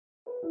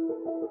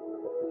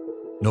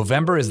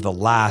November is the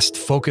last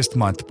focused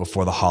month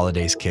before the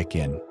holidays kick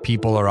in.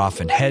 People are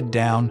often head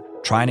down,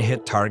 trying to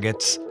hit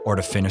targets or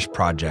to finish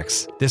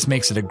projects. This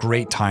makes it a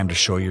great time to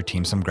show your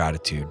team some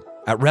gratitude.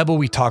 At Rebel,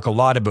 we talk a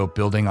lot about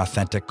building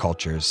authentic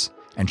cultures,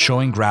 and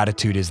showing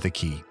gratitude is the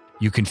key.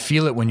 You can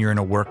feel it when you're in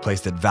a workplace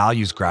that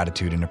values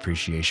gratitude and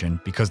appreciation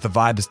because the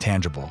vibe is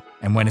tangible,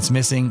 and when it's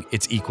missing,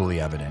 it's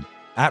equally evident.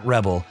 At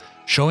Rebel,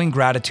 showing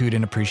gratitude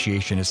and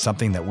appreciation is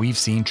something that we've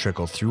seen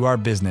trickle through our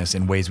business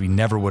in ways we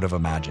never would have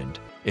imagined.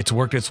 It's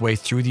worked its way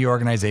through the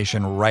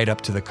organization right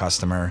up to the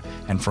customer,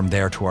 and from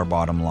there to our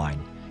bottom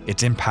line.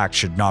 Its impact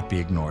should not be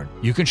ignored.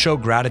 You can show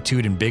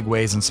gratitude in big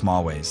ways and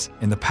small ways.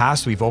 In the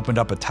past, we've opened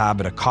up a tab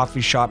at a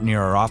coffee shop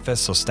near our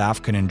office so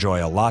staff can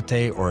enjoy a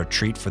latte or a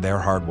treat for their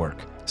hard work.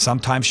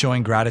 Sometimes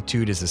showing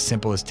gratitude is as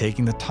simple as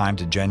taking the time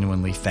to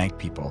genuinely thank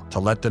people, to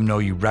let them know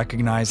you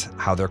recognize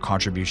how their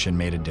contribution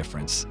made a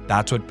difference.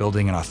 That's what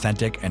building an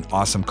authentic and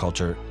awesome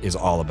culture is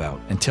all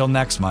about. Until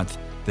next month,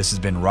 this has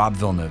been Rob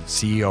Villeneuve,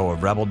 CEO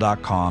of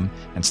Rebel.com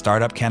and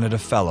Startup Canada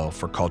Fellow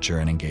for Culture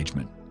and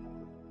Engagement.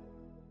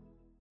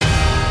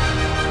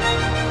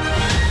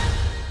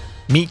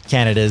 Meet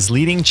Canada's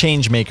leading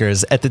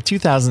changemakers at the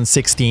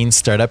 2016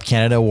 Startup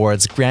Canada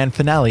Awards Grand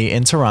Finale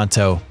in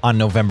Toronto. On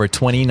November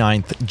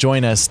 29th,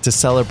 join us to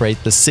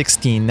celebrate the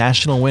 16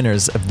 national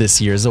winners of this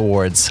year's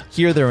awards.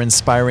 Hear their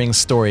inspiring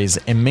stories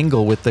and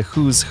mingle with the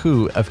who's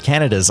who of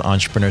Canada's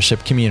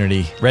entrepreneurship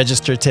community.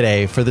 Register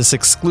today for this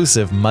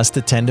exclusive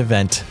must-attend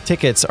event.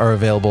 Tickets are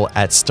available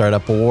at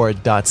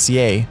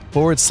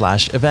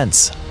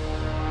startupaward.ca/events.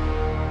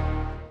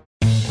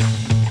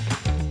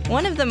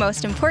 One of the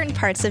most important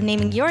parts of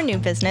naming your new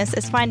business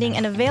is finding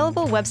an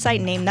available website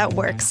name that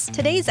works.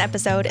 Today's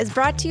episode is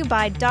brought to you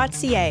by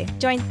 .ca.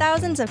 Join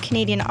thousands of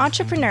Canadian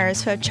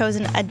entrepreneurs who have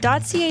chosen a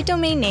 .ca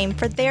domain name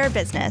for their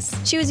business.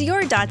 Choose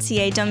your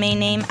 .ca domain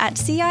name at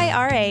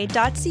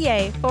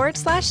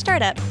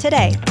cira.ca/startup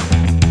today.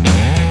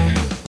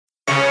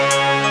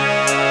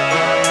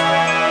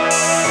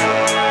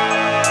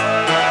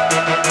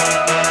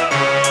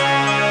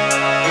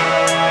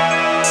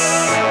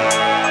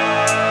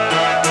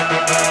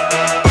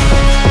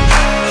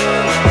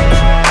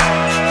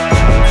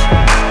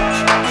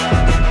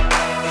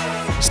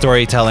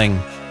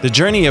 Storytelling, the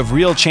journey of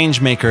real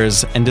change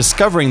makers and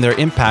discovering their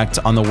impact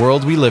on the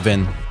world we live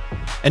in.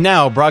 And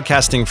now,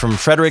 broadcasting from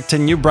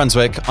Fredericton, New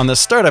Brunswick on the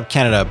Startup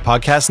Canada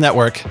Podcast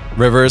Network,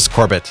 Rivers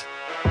Corbett.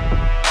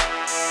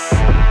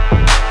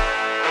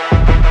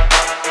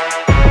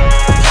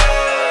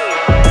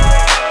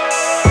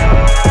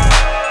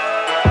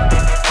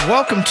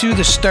 Welcome to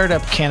the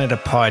Startup Canada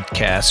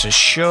Podcast, a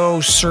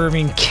show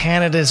serving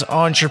Canada's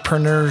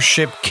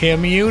entrepreneurship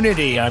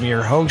community. I'm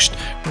your host,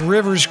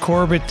 Rivers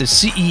Corbett, the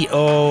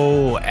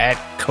CEO at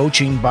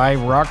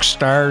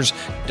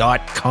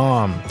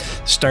coachingbyrockstars.com.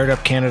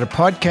 Startup Canada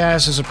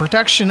Podcast is a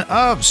production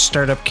of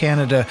Startup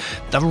Canada,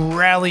 the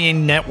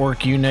rallying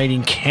network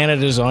uniting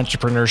Canada's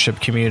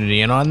entrepreneurship community.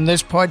 And on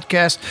this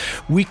podcast,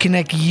 we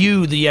connect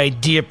you, the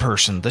idea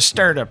person, the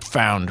startup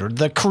founder,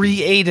 the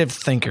creative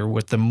thinker,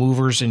 with the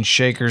movers and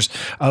shakers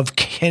of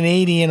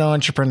Canadian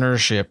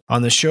entrepreneurship.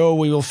 On the show,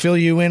 we will fill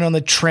you in on the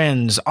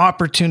trends,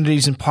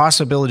 opportunities, and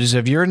possibilities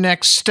of your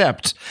next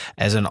steps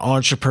as an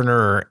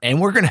entrepreneur.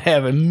 And we're going to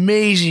have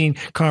amazing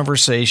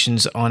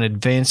conversations on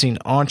advancing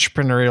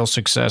entrepreneurial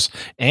success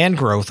and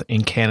growth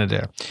in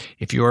Canada.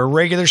 If you are a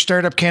regular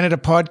Startup Canada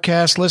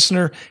podcast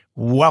listener,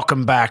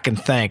 welcome back and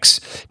thanks.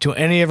 To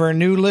any of our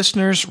new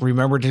listeners,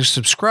 remember to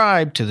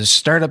subscribe to the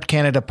Startup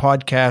Canada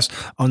podcast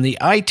on the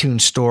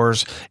iTunes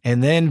stores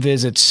and then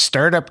visit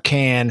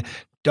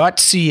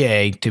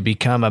startupcan.ca to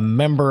become a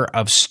member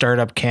of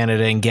Startup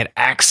Canada and get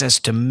access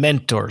to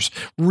mentors,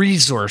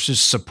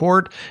 resources,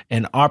 support,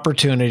 and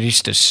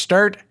opportunities to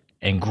start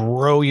and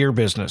grow your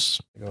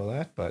business. Go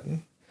that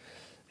button.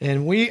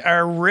 And we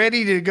are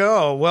ready to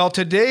go. Well,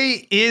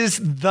 today is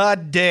the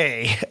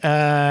day.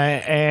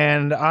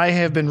 And I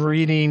have been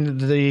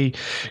reading the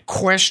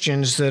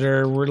questions that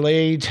are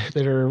relayed,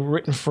 that are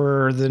written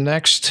for the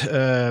next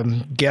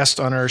guest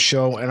on our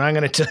show. And I'm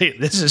going to tell you,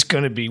 this is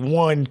going to be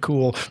one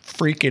cool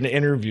freaking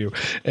interview.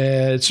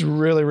 It's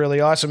really, really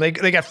awesome. They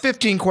got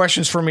 15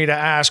 questions for me to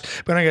ask,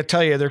 but I'm going to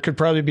tell you, there could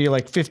probably be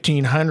like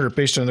 1,500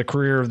 based on the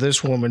career of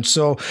this woman.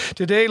 So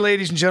today,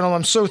 ladies and gentlemen,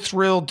 I'm so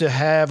thrilled to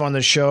have on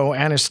the show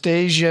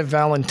Anastasia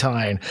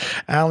Valentine.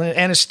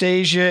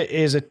 Anastasia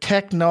is a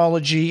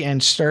technology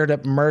and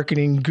startup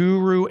marketing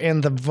guru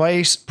and the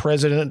vice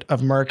president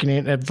of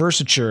marketing at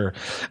Versature,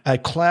 a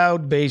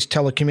cloud-based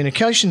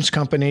telecommunications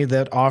company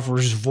that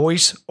offers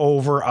voice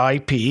over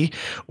IP,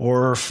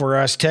 or for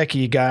us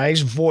techie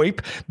guys, VoIP,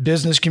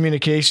 business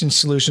communication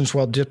solutions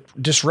while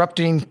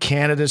disrupting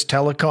Canada's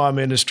telecom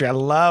industry. I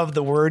love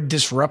the word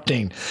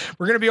disrupting.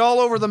 We're going to be all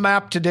over the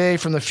map today,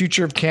 from the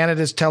future of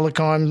Canada's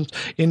telecom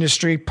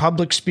industry,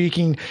 public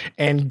speaking,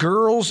 and and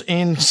Girls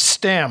in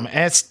STEM,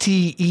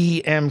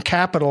 STEM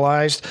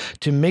capitalized,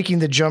 to making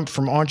the jump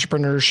from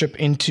entrepreneurship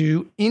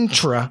into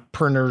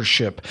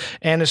intrapreneurship.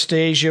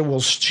 Anastasia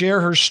will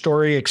share her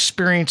story,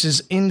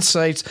 experiences,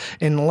 insights,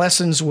 and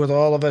lessons with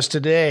all of us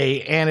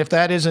today. And if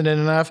that isn't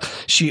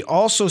enough, she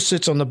also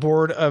sits on the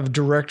board of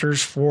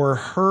directors for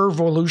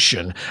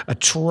Hervolution, a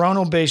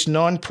Toronto-based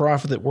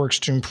nonprofit that works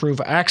to improve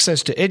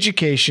access to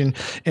education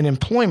and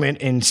employment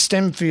in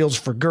STEM fields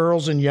for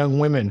girls and young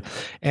women.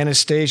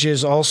 Anastasia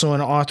is also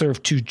an author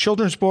of 2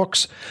 children's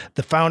books,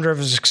 the founder of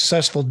a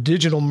successful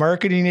digital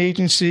marketing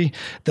agency,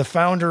 the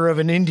founder of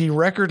an indie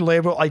record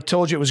label. I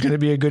told you it was going to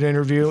be a good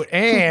interview,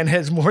 and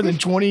has more than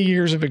 20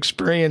 years of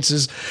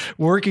experiences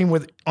working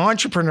with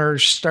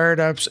entrepreneurs,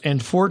 startups,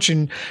 and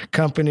Fortune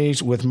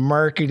companies with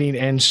marketing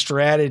and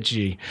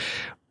strategy.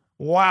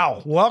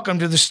 Wow. Welcome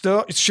to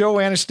the show,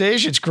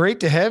 Anastasia. It's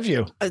great to have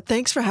you.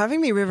 Thanks for having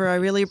me, River. I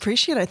really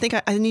appreciate it. I think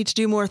I need to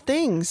do more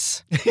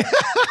things.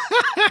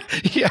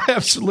 Yeah,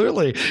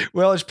 absolutely.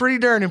 Well, it's pretty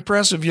darn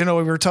impressive. You know,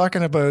 we were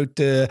talking about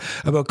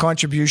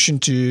contribution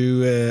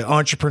to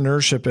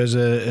entrepreneurship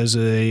as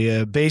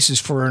a basis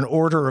for an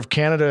Order of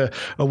Canada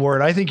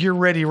award. I think you're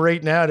ready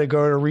right now to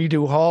go to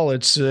Redo Hall.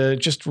 It's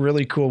just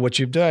really cool what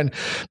you've done.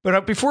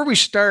 But before we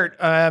start,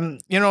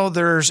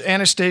 there's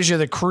Anastasia,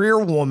 the career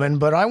woman,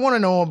 but I want to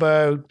know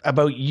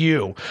about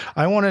you.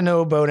 I want to know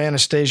about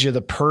Anastasia,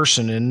 the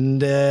person,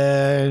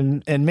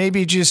 and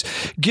maybe just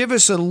give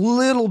us a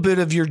little bit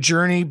of your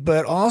journey,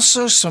 but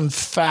also some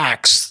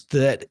facts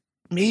that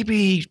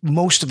maybe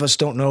most of us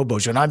don't know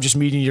about you. And I'm just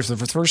meeting you for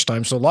the first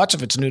time, so lots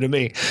of it's new to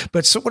me.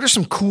 But so what are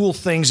some cool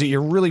things that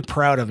you're really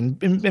proud of,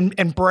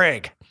 and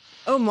brag?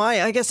 Oh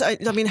my, I guess, I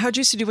mean, how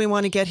juicy do we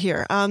want to get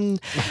here? Let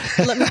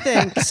me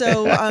think.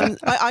 So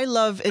I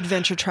love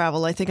adventure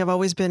travel. I think I've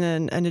always been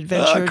an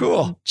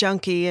adventure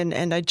junkie,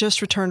 and I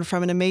just returned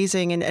from an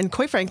amazing and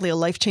quite frankly, a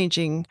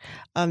life-changing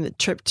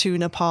trip to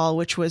Nepal,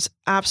 which was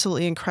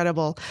absolutely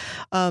incredible.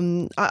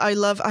 I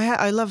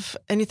love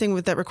anything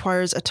that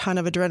requires a ton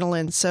of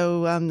adrenaline.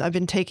 So I've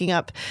been taking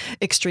up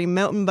extreme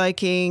mountain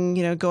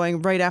biking,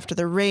 going right after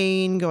the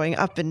rain, going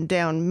up and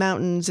down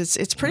mountains.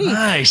 It's pretty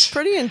nice,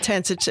 pretty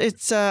intense.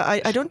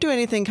 I don't do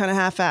anything kind of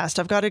half-assed.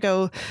 I've got to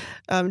go,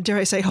 dare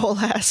I say,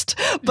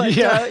 whole-assed. But,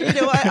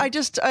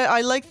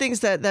 I like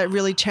things that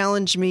really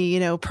challenge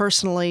me,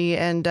 personally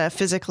and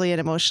physically and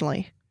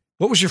emotionally.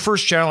 What was your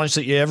first challenge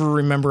that you ever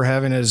remember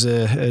having as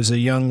a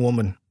young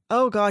woman?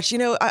 Oh gosh,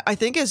 I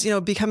think as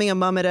becoming a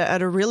mom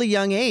at a really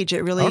young age,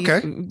 it really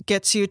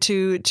gets you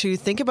to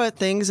think about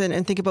things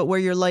and think about where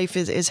your life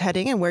is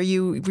heading and where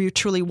you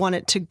truly want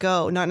it to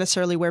go. Not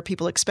necessarily where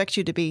people expect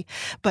you to be,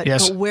 but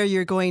where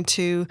you're going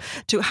to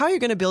how you're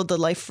going to build the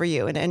life for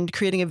you and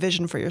creating a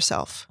vision for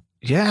yourself.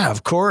 Yeah,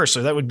 of course.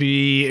 So that would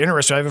be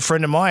interesting. I have a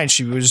friend of mine.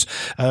 She was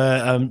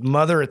a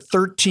mother at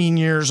 13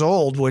 years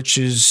old, which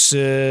is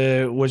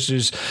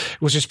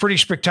pretty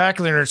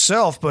spectacular in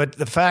itself. But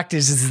the fact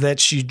is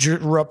that she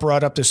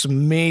brought up this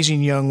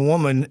amazing young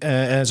woman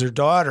as her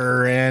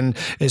daughter, and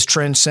has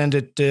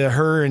transcended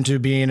her into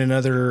being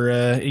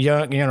another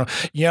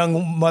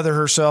young mother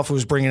herself,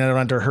 who's bringing it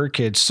onto her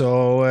kids.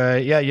 So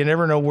you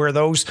never know where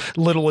those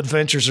little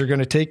adventures are going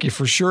to take you,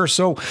 for sure.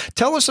 So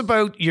tell us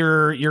about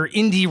your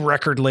indie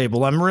record label.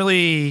 I'm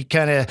really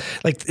kind of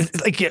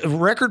like a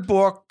record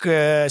book,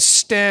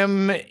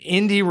 STEM,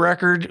 indie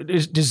record.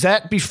 Is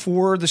that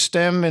before the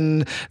STEM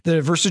and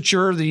the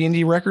Versature, the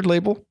indie record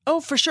label? Oh,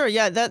 for sure.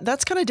 Yeah,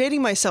 that's kind of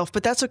dating myself,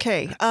 but that's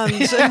okay.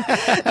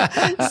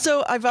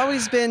 So I've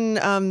always been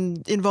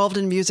involved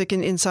in music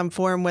in some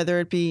form, whether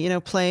it be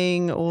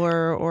playing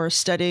or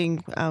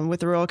studying with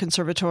the Royal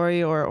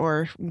Conservatory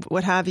or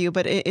what have you.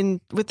 But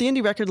with the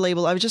indie record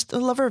label, I was just a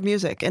lover of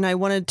music, and I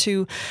wanted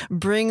to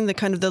bring the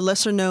kind of the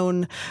lesser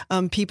known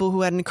people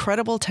who had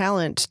incredible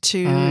talent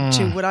to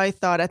what I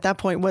thought at that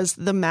point was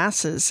the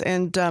masses.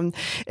 And,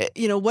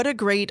 what a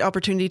great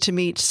opportunity to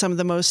meet some of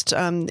the most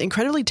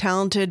incredibly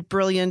talented,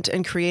 brilliant,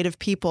 and creative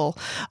people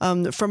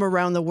from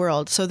around the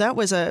world. So that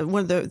was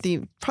one of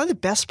the probably the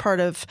best part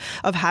of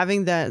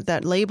having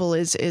that label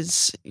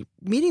is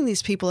meeting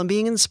these people and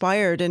being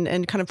inspired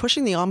and kind of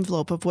pushing the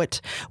envelope of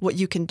what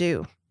you can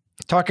do.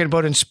 Talking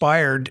about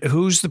inspired,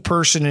 who's the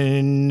person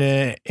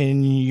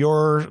in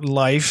your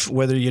life,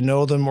 whether you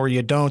know them or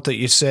you don't, that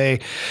you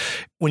say,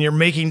 when you're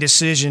making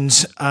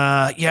decisions,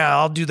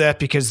 I'll do that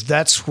because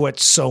that's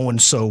what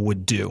so-and-so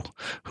would do?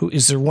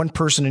 Is there one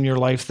person in your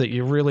life that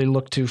you really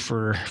look to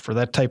for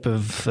that type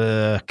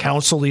of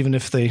counsel, even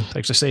if they,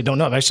 like I say, don't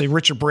know? I say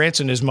Richard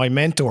Branson is my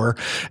mentor,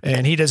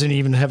 and he doesn't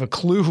even have a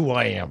clue who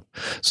I am.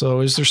 So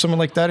is there someone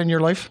like that in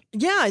your life?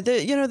 Yeah,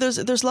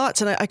 there's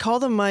lots, and I call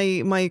them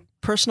my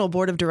personal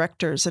board of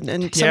directors, and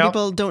some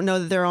people don't know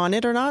that they're on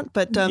it or not,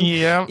 but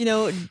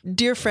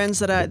dear friends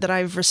that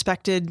I've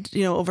respected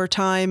over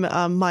time,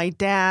 my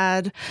dad,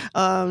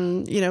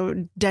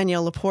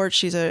 Danielle Laporte,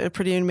 she's a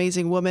pretty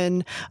amazing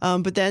woman,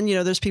 but then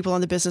there's people on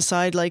the business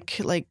side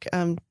like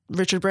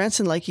Richard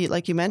Branson, like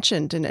you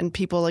mentioned, and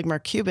people like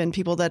Mark Cuban,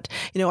 people that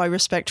I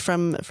respect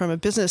from a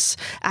business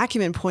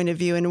acumen point of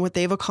view and what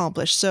they've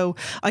accomplished. So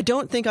I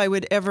don't think I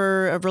would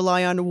ever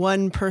rely on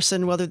one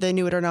person, whether they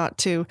knew it or not,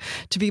 to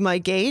be my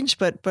gauge,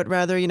 but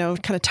rather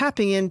kind of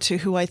tapping into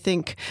who I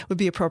think would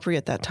be appropriate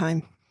at that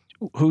time.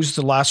 Who's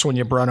the last one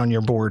you brought on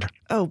your board?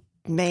 Oh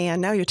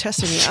man, now you're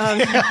testing me.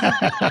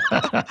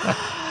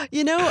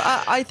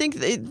 I think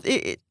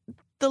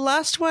the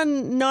last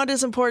one, not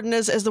as important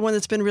as the one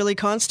that's been really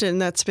constant,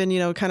 and that's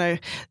been, kind of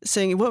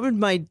saying, what would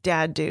my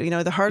dad do?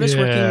 The hardest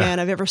working man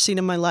I've ever seen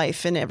in my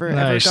life and ever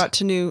got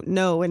to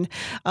know. And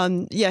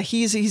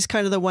he's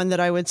kind of the one that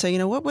I would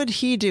say, what would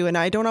he do? And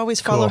I don't always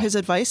follow his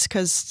advice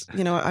because,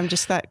 I'm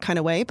just that kind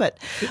of way. But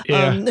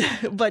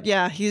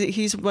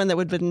he's one that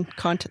would have been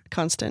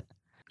constant.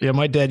 Yeah,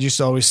 my dad used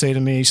to always say to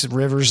me, he said,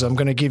 Rivers, I'm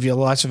going to give you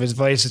lots of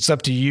advice. It's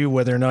up to you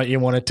whether or not you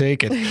want to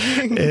take it.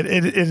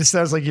 It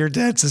sounds like your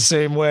dad's the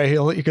same way.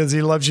 Because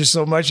he loves you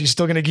so much, he's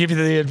still going to give you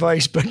the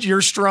advice, but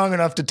you're strong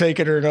enough to take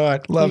it or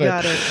not. Love it.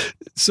 Got it.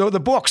 So the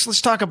books,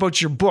 let's talk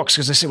about your books,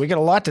 because I said we got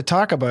a lot to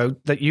talk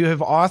about that you have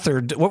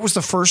authored. What was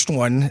the first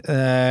one?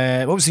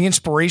 What was the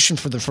inspiration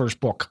for the first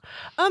book?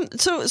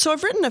 So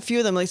I've written a few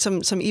of them, like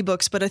some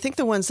ebooks, but I think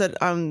the ones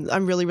that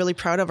I'm really, really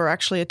proud of are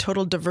actually a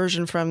total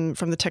diversion from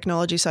the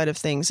technology side of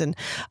things. And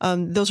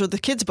those were the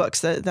kids'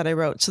 books that I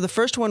wrote. So the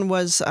first one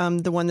was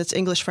the one that's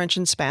English, French,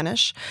 and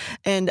Spanish.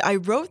 And I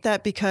wrote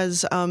that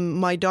because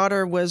my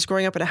daughter was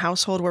growing up in a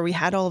household where we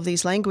had all of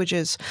these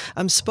languages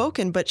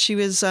spoken, but she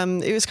was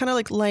it was kind of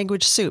like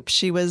language soup.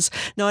 She was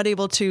not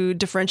able to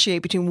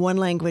differentiate between one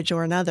language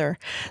or another.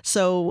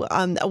 So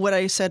what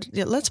I said,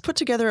 let's put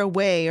together a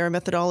way or a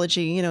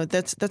methodology,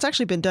 that's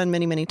actually been done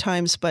many, many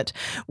times, but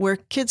where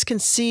kids can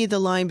see the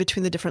line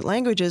between the different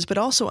languages, but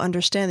also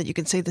understand that you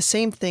can say the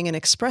same thing and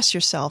express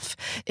yourself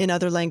in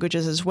other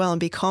languages as well and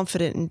be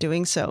confident in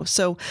doing so.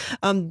 So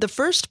the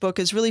first book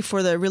is really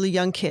for the really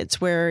young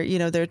kids where,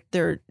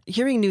 they're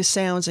hearing new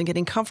sounds and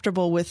getting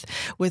comfortable with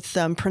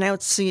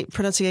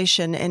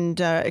pronunciation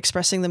and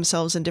expressing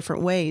themselves in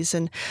different ways.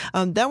 And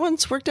that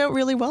one's worked out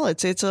really well.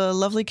 It's a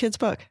lovely kids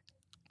book.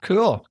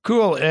 Cool.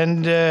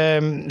 And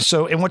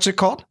what's it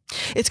called?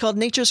 It's called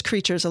Nature's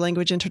Creatures, a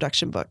language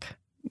introduction book.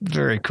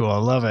 Very cool. I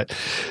love it.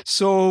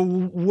 So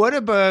what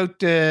about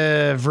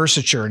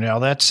Versature now?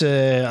 That's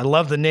I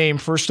love the name,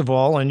 first of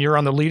all, and you're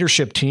on the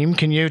leadership team.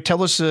 Can you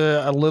tell us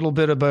a little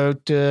bit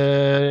about,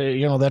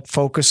 that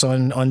focus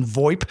on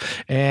VoIP?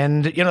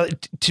 And,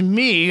 to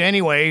me,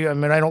 anyway, I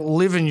mean, I don't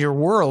live in your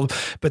world,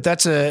 but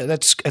that's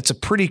a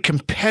pretty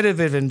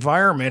competitive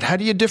environment. How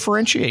do you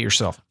differentiate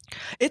yourself?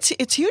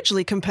 It's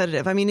hugely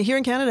competitive. I mean, here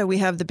in Canada, we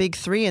have the big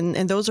three, and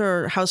those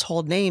are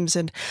household names.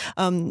 And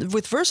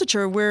with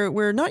Versature,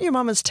 we're not your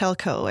mama's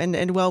telco.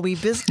 And while we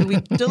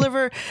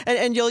deliver,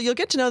 and you'll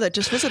get to know that.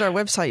 Just visit our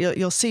website.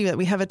 You'll see that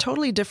we have a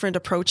totally different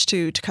approach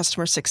to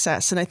customer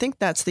success. And I think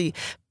that's the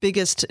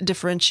biggest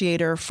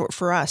differentiator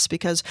for us,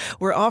 because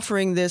we're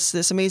offering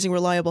this amazing,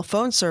 reliable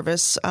phone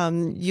service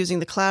using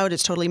the cloud.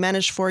 It's totally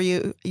managed for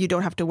you. You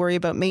don't have to worry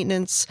about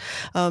maintenance.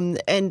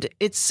 And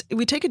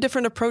we take a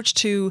different approach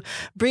to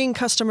bringing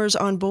customers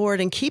on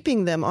board and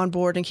keeping them on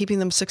board and keeping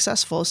them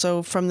successful.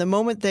 So from the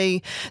moment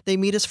they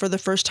meet us for the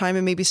first time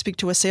and maybe speak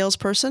to a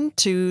salesperson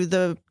to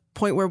the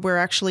point where we're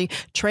actually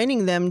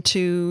training them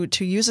to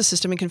use the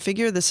system and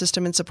configure the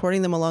system and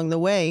supporting them along the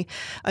way.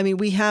 I mean,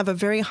 we have a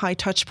very high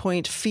touch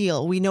point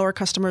feel. We know our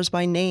customers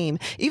by name,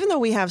 even though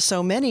we have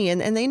so many,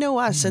 and they know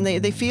us and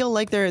they feel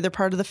like they're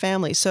part of the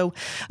family. So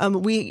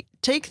we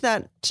take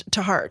that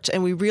to heart,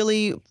 and we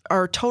really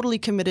are totally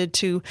committed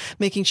to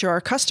making sure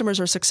our customers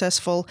are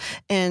successful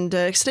and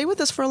stay with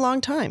us for a long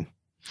time.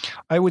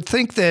 I would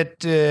think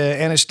that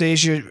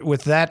Anastasia,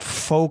 with that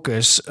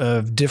focus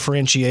of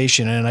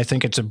differentiation, and I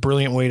think it's a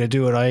brilliant way to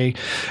do it. I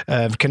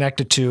have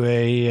connected to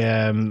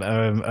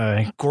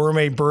a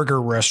gourmet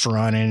burger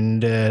restaurant,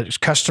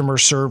 and customer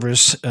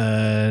service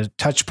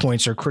touch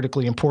points are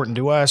critically important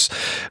to us.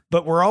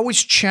 But we're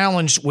always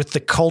challenged with the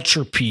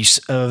culture piece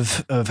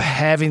of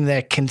having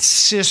that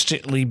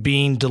consistently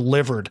being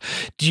delivered.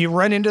 Do you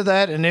run into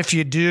that? And if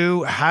you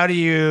do, how do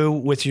you,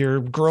 with your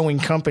growing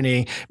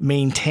company,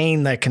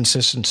 maintain that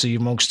consistency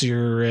amongst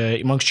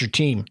your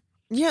team?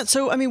 Yeah,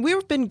 so I mean,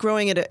 we've been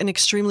growing at an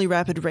extremely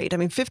rapid rate. I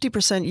mean,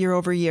 50% year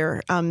over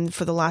year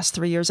for the last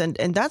 3 years, and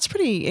that's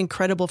pretty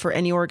incredible for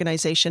any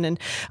organization. And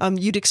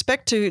you'd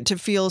expect to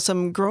feel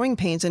some growing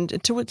pains,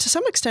 and to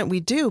some extent we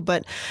do.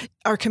 But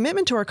our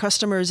commitment to our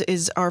customers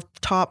is our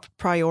top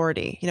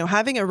priority.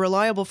 Having a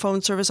reliable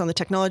phone service on the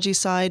technology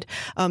side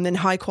and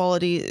high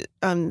quality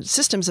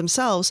systems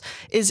themselves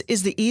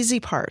is the easy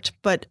part.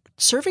 But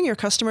serving your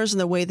customers in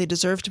the way they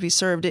deserve to be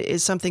served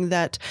is something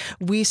that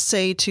we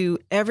say to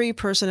every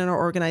person in our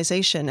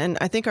organization. And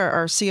I think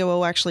our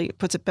COO actually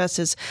puts it best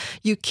is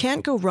you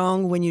can't go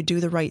wrong when you do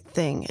the right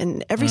thing.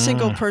 And every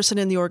single person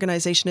in the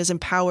organization is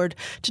empowered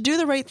to do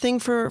the right thing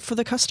for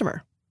the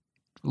customer.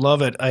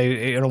 Love it.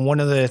 One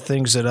of the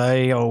things that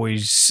I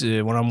always,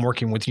 when I'm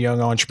working with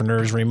young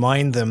entrepreneurs,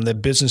 remind them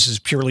that business is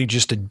purely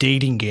just a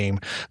dating game.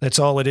 That's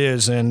all it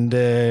is. And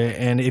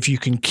if you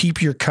can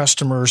keep your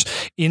customers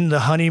in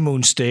the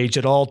honeymoon stage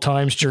at all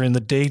times during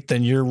the date,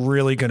 then you're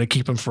really going to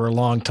keep them for a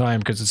long time,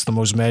 because it's the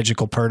most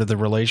magical part of the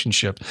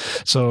relationship.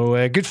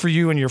 So good for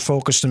you, and you're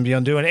focused and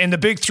beyond doing. And the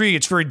big three,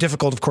 it's very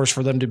difficult, of course,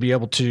 for them to be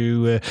able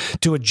to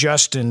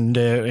adjust and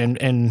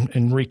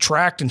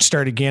retract and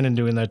start again and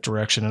do in that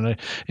direction. And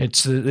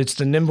it's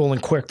the nimble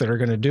and quick that are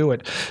going to do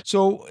it.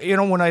 So,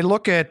 when I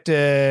look at,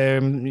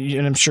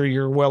 and I'm sure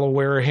you're well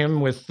aware of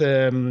him with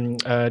Tony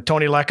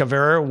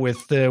Lacavera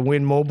with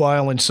Win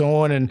Mobile and so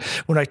on. And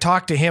when I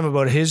talk to him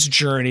about his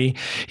journey,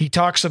 he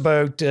talks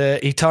about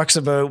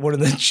one of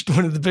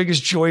the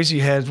biggest joys he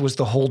had was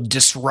the whole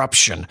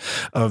disruption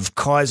of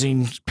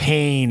causing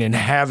pain and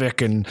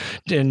havoc and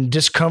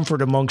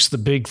discomfort amongst the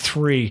big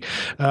three.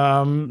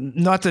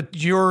 Not that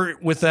you're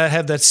with that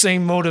have that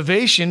same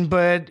motivation,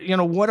 but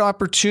what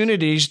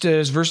opportunities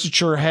does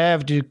Versature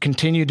have to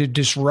continue to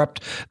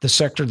disrupt the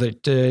sector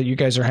that you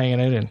guys are hanging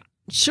out in?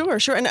 Sure.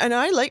 And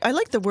I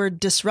like the word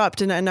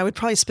disrupt, and I would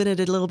probably spin it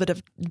a little bit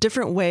of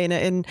different way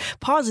in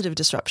positive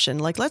disruption.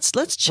 Like let's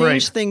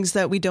change things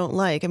that we don't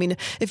like. I mean,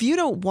 if you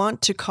don't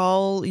want to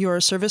call your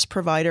service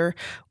provider,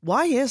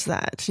 why is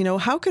that?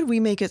 How could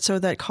we make it so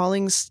that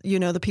calling's,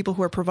 the people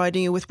who are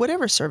providing you with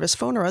whatever service,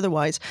 phone or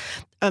otherwise,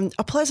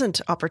 a pleasant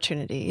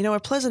opportunity, a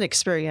pleasant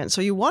experience.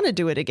 So you want to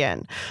do it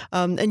again,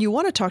 and you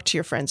want to talk to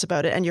your friends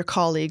about it and your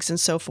colleagues and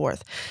so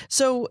forth.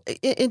 So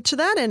to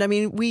that end, I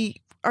mean,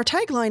 our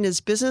tagline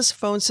is business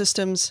phone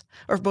systems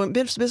or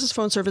business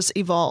phone service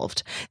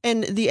evolved.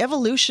 And the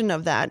evolution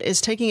of that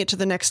is taking it to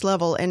the next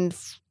level. And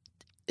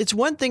it's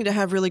one thing to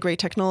have really great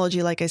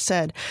technology, like I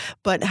said,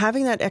 but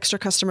having that extra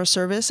customer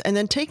service and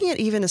then taking it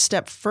even a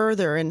step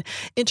further and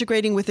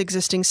integrating with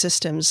existing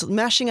systems,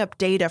 mashing up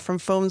data from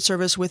phone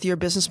service with your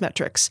business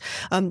metrics,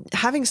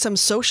 having some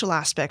social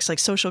aspects like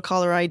social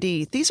caller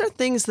ID. These are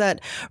things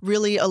that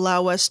really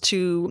allow us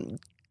to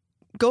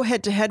go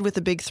head to head with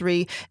the big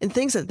three in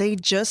things that they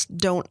just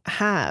don't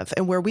have,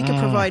 and where we can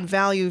provide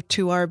value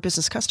to our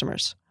business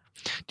customers.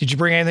 Did you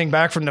bring anything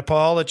back from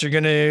Nepal that you're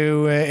going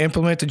to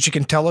implement that you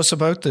can tell us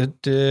about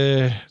that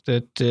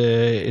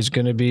is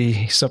going to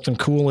be something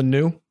cool and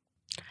new?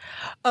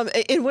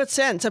 In what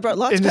sense? I brought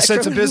lots in back the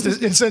sense from... of business.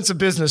 In sense of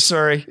business,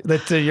 sorry,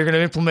 that you're going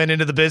to implement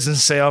into the business.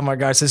 And say, oh my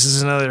gosh, this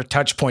is another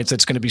touch point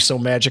that's going to be so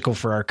magical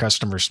for our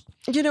customers.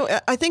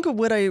 I think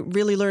what I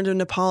really learned in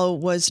Nepal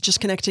was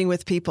just connecting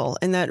with people,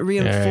 and that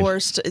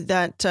reinforced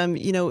that.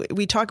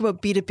 We talk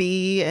about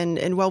B2B,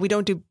 and while we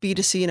don't do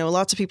B2C,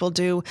 lots of people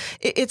do.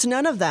 It's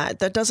none of that.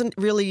 That doesn't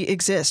really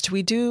exist.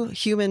 We do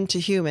human to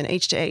human,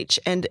 H to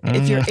H, and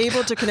if you're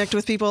able to connect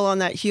with people on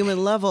that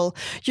human level,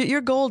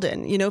 you're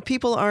golden.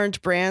 People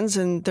aren't brands,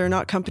 and they're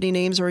not company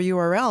names or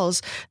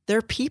URLs.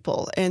 They're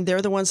people, and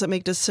they're the ones that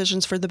make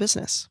decisions for the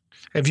business.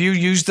 Have you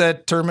used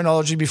that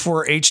terminology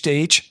before, H to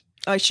H?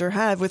 I sure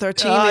have. With our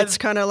team, it's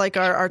kind of like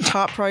our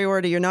top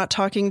priority. You're not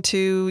talking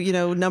to,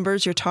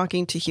 numbers, you're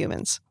talking to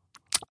humans.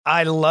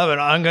 I love it.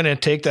 I'm going to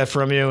take that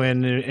from you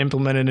and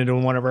implement it into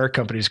one of our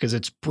companies because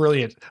it's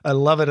brilliant. I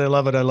love it.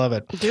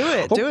 Do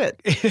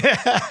it.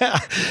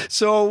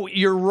 So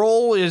your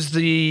role is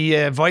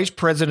the vice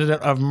president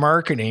of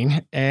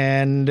marketing,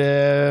 and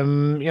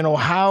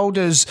how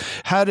does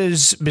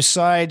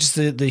besides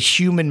the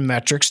human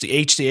metrics, the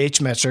H to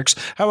H metrics,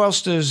 how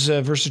else does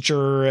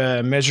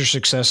Versature measure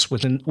success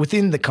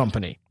within the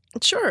company?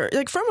 Sure.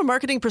 Like from a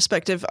marketing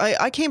perspective,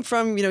 I came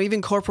from,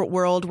 even corporate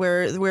world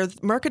where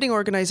marketing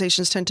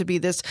organizations tend to be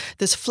this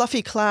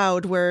fluffy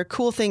cloud where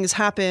cool things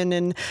happen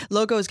and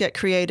logos get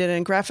created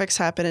and graphics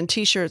happen and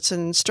t-shirts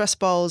and stress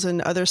balls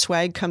and other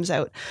swag comes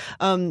out.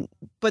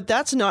 But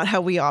that's not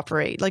how we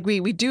operate. Like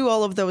we do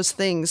all of those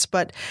things,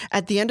 but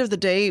at the end of the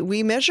day,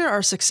 we measure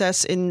our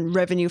success in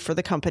revenue for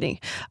the company.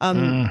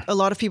 A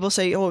lot of people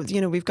say,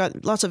 we've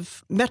got lots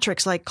of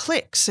metrics like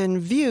clicks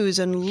and views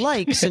and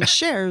likes and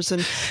shares.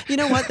 And you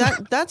know what?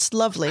 That's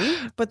lovely,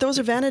 but those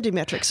are vanity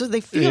metrics. So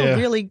they feel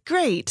really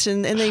great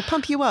and they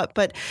pump you up.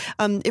 But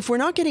if we're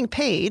not getting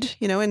paid,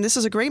 and this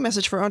is a great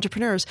message for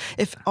entrepreneurs,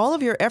 if all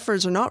of your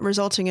efforts are not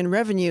resulting in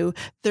revenue,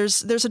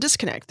 there's a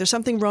disconnect. There's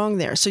something wrong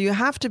there. So you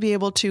have to be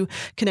able to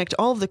connect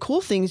all of the cool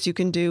things you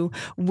can do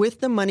with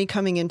the money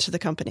coming into the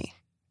company.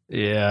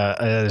 Yeah,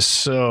 that is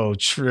so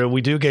true. We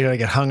do get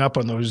hung up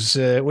on those,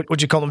 what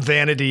would you call them,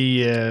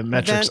 vanity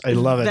metrics. I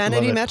love it.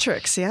 Vanity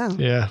metrics, yeah.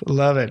 Yeah,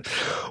 love it.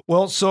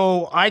 Well,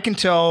 so I can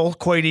tell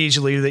quite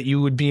easily that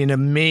you would be an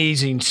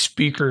amazing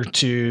speaker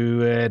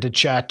to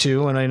chat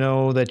to, and I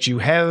know that you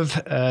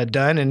have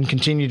done and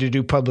continue to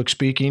do public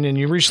speaking, and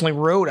you recently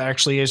wrote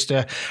actually as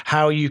to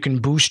how you can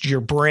boost your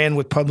brand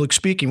with public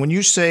speaking. When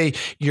you say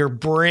your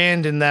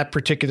brand in that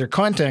particular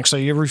context, are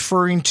you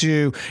referring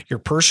to your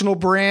personal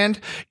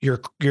brand, your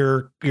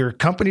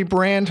company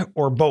brand,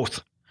 or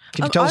both?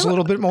 Can you tell us a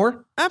little bit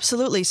more?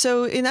 Absolutely.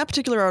 So in that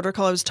particular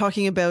article, I was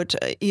talking about,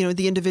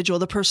 the individual,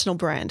 the personal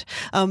brand.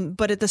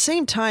 But at the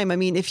same time, I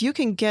mean, if you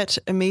can get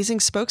amazing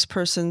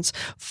spokespersons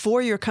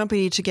for your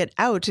company to get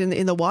out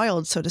in the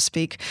wild, so to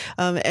speak,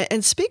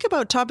 and speak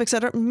about topics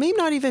that may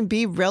not even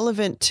be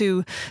relevant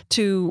to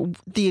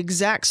the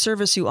exact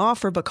service you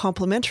offer, but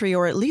complementary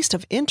or at least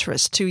of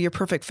interest to your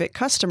perfect fit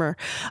customer.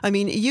 I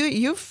mean,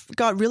 you've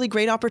got really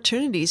great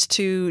opportunities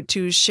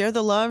to share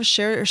the love,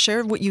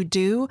 share what you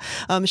do,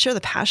 share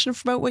the passion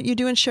about what you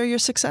do, and share your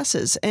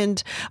successes.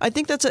 And I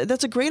think that's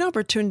a great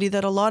opportunity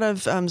that a lot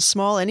of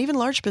small and even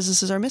large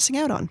businesses are missing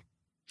out on.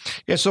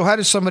 Yeah. So how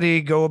does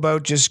somebody go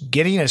about just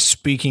getting a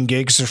speaking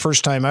gig? It's their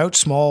first time out,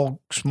 small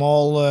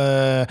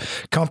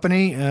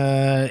company,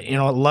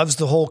 loves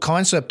the whole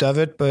concept of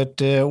it.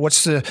 But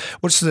what's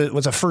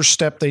the first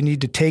step they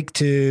need to take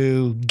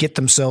to get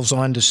themselves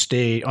onto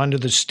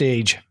the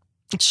stage?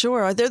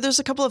 Sure. There's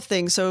a couple of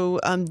things. So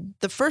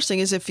the first thing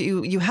is if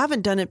you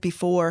haven't done it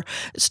before,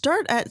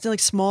 start at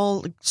like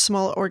small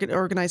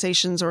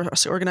organizations or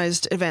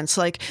organized events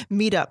like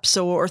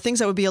meetups or things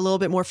that would be a little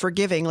bit more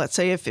forgiving. Let's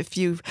say if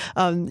you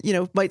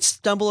might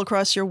stumble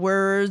across your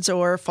words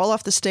or fall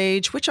off the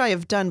stage, which I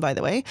have done, by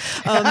the way.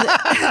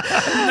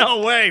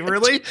 No way,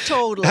 really?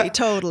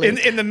 Totally.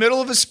 In the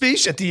middle of a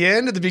speech, at the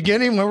end, at the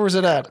beginning, where was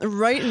it at?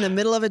 Right in the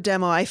middle of a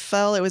demo. I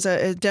fell. It was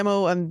a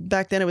demo.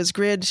 Back then it was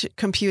grid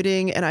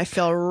computing, and I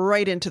fell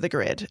right into the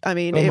grid. I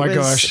mean, oh my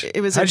gosh. It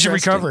was How did you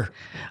recover?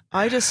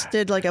 I just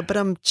did like a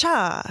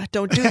cha.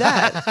 Don't do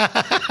that.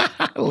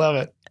 I love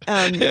it.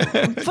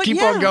 But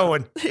keep on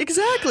going.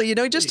 Exactly.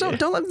 Just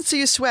don't let them see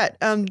you sweat.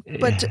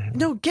 But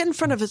no, get in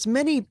front of as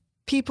many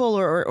people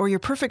or your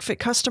perfect fit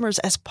customers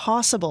as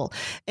possible.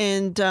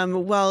 And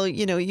while,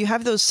 you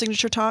have those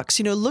signature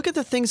talks, look at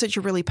the things that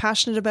you're really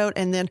passionate about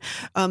and then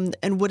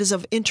and what is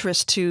of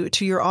interest to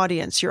your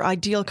audience, your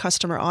ideal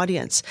customer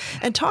audience.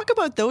 And talk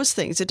about those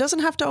things. It doesn't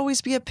have to always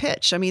be a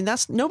pitch. I mean,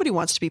 nobody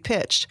wants to be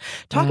pitched.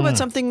 Talk about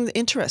something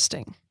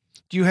interesting.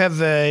 Do you have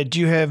Tony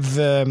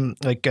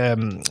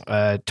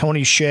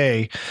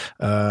Hsieh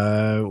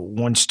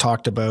once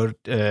talked about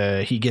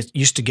he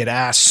used to get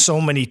asked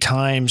so many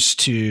times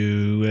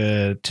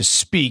to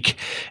speak,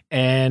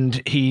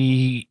 and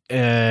he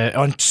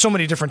on so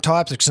many different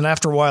topics, and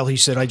after a while he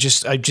said, I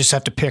just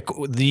have to pick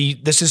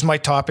this is my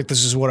topic,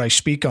 this is what I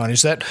speak on.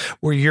 Is that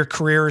where your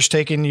career is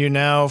taking you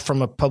now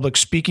from a public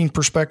speaking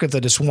perspective,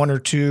 that it's one or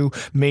two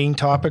main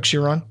topics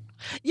you're on?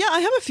 Yeah, I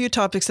have a few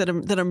topics that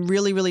I'm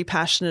really, really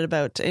passionate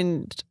about.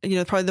 And,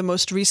 probably the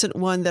most recent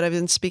one that I've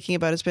been speaking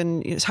about has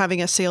been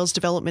having a sales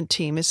development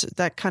team, is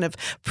that kind of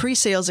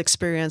pre-sales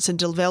experience and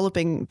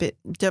developing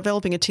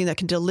a team that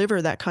can deliver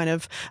that kind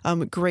of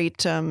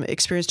great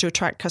experience to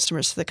attract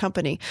customers to the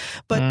company.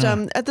 But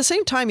at the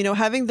same time,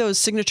 having those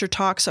signature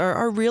talks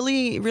are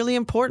really, really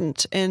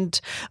important.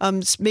 And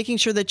making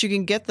sure that you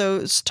can get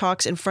those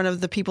talks in front of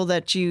the people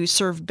that you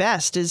serve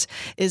best is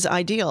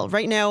ideal.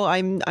 Right now,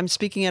 I'm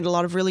speaking at a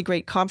lot of really great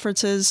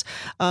conferences.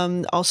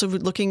 Also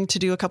looking to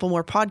do a couple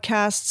more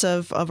podcasts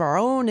of our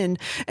own, and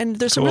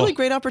there's some really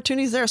great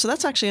opportunities there. So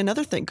that's actually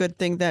another good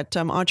thing that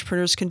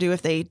entrepreneurs can do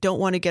if they don't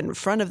want to get in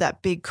front of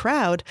that big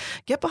crowd.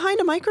 Get behind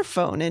a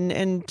microphone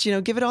and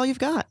give it all you've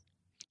got.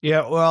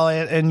 Yeah, well,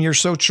 and you're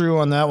so true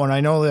on that one.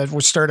 I know that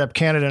with Startup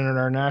Canada and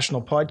our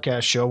national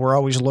podcast show, we're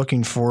always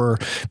looking for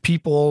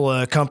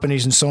people,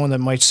 companies, and so on that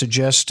might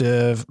suggest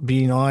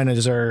being on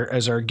as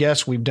our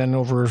guests. We've done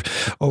over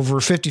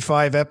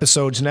 55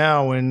 episodes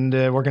now, and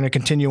we're going to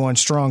continue on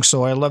strong.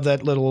 So I love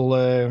that little.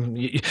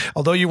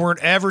 Although you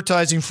weren't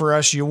advertising for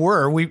us, you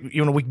were. We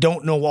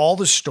don't know all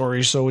the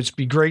stories, so it'd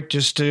be great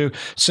just to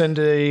send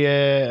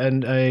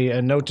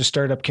a note to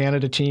Startup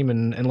Canada team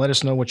and let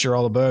us know what you're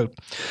all about.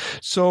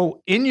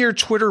 So in your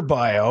Twitter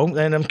bio,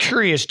 and I'm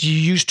curious, do you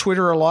use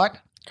Twitter a lot?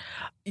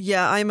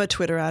 Yeah, I'm a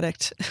Twitter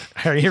addict.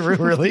 Are you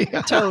really?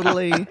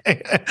 Totally.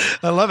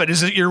 I love it.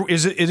 Is it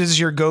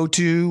your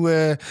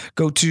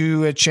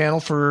go-to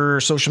channel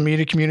for social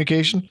media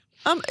communication?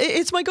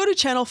 It's my go-to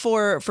channel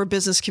for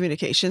business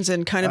communications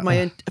and kind of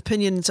my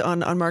opinions on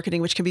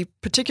marketing, which can be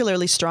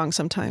particularly strong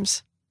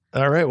sometimes.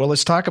 All right. Well,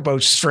 let's talk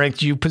about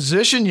strength. You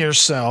position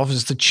yourself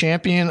as the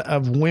champion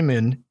of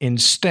women in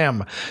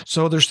STEM.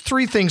 So there's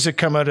three things that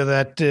come out of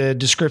that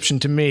description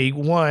to me.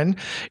 One,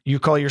 you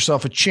call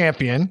yourself a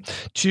champion.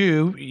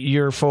 Two,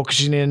 you're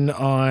focusing in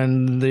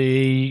on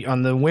the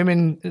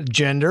women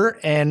gender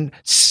and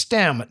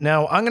STEM.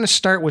 Now, I'm going to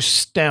start with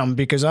STEM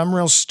because I'm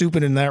real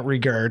stupid in that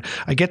regard.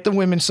 I get the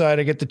women's side,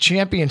 I get the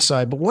champion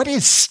side, but what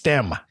is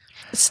STEM?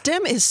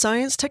 STEM is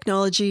science,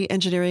 technology,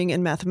 engineering,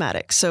 and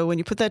mathematics. So when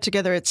you put that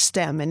together, it's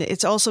STEM. And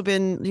it's also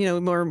been,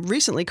 more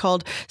recently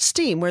called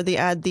STEAM, where they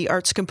add the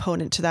arts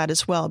component to that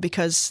as well,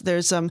 because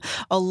there's a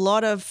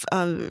lot of,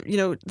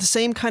 the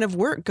same kind of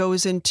work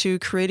goes into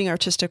creating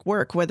artistic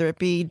work, whether it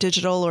be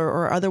digital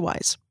or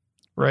otherwise.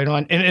 Right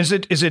on. And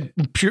is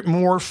it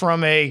more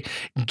from a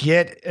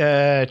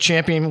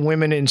champion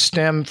women in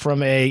STEM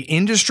from a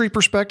industry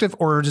perspective,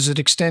 or does it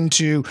extend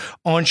to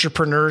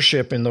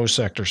entrepreneurship in those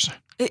sectors?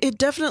 It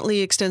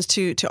definitely extends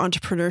to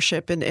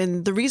entrepreneurship.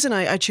 And the reason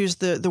I choose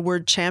the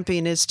word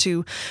champion is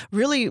to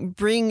really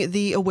bring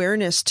the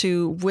awareness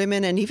to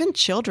women and even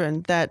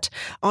children that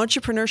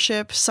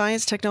entrepreneurship,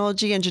 science,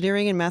 technology,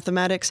 engineering, and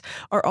mathematics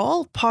are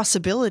all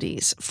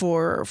possibilities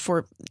for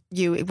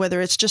you,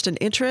 whether it's just an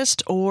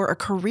interest or a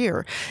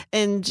career.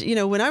 And,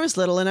 when I was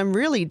little, and I'm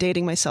really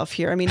dating myself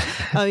here, I mean,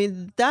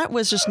 that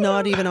was just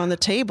not even on the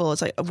table.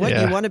 It's like, what,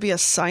 you want to be a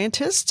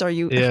scientist? Are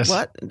you,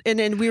 what?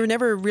 And we were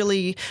never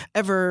really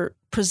ever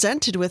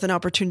presented with an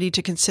opportunity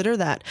to consider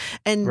that.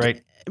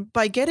 And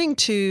by getting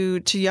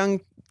to young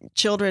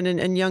children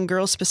and young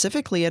girls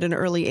specifically at an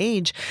early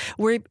age,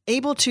 we're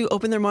able to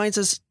open their minds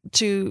as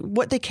to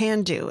what they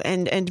can do.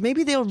 And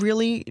maybe they'll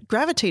really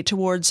gravitate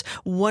towards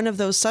one of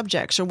those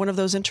subjects or one of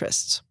those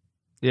interests.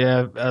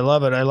 Yeah, I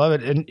love it.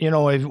 And,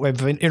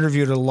 I've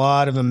interviewed a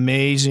lot of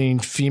amazing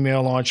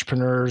female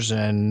entrepreneurs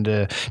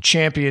and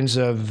champions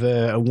of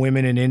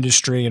women in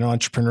industry and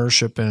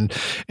entrepreneurship.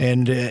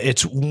 And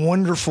it's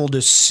wonderful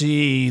to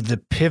see the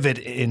pivot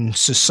in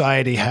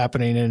society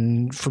happening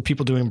and for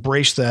people to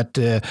embrace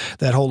that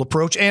whole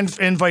approach and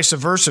vice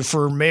versa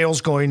for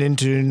males going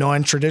into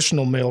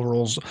non-traditional male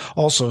roles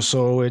also.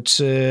 So it's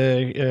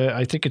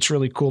I think it's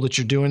really cool that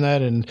you're doing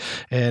that and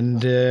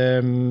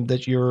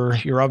that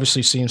you're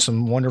obviously seeing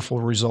some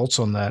wonderful results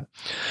on that.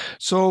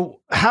 So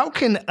how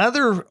can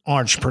other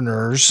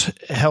entrepreneurs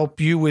help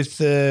you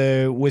with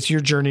your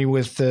journey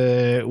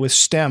with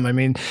STEM? I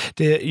mean,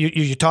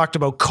 you talked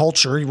about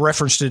culture. You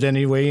referenced it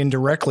anyway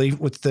indirectly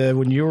with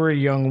when you were a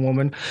young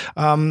woman.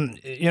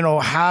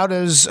 How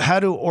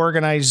do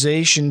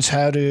organizations,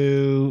 how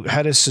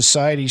does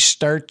society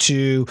start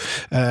to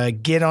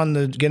get on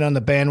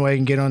the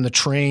bandwagon, get on the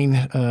train,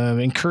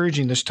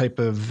 encouraging this type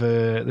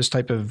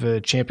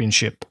of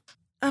championship?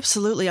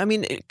 Absolutely. I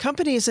mean,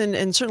 companies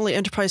and certainly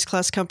enterprise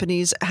class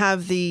companies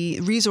have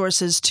the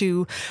resources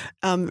to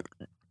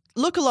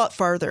look a lot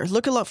farther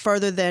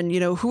than,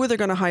 who are they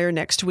going to hire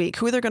next week?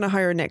 Who are they going to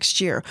hire next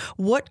year?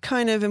 What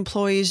kind of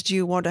employees do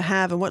you want to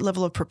have and what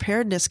level of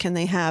preparedness can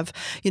they have,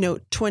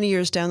 20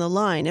 years down the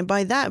line? And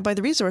by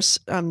the resource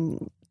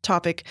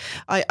topic,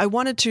 I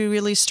wanted to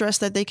really stress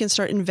that they can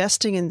start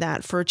investing in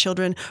that for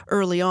children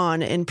early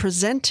on and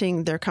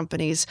presenting their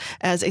companies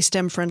as a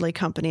STEM-friendly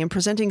company and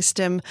presenting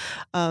STEM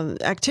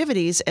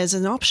activities as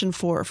an option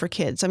for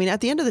kids. I mean,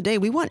 at the end of the day,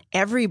 we want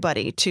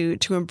everybody to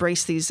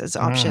embrace these as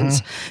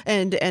options,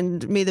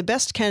 and may the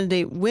best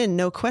candidate win,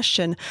 no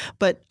question.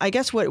 But I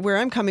guess where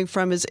I'm coming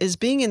from is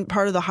being in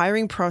part of the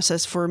hiring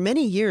process for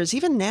many years.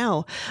 Even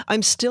now,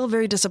 I'm still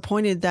very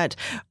disappointed that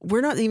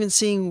we're not even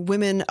seeing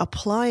women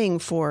applying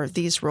for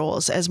these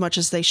roles as much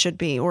as they should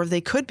be or they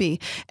could be,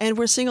 and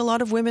we're seeing a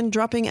lot of women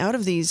dropping out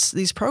of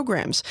these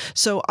programs.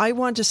 So I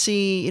want to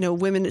see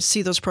women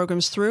see those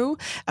programs through.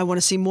 I want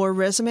to see more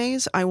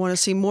resumes. I want to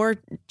see more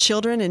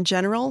children in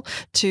general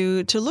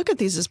to look at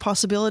these as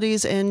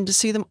possibilities and to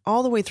see them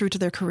all the way through to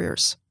their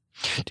careers.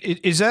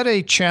 Is that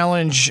a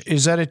challenge?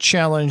 Is that a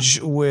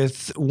challenge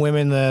with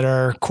women that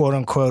are quote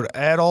unquote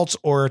adults,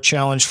 or a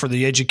challenge for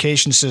the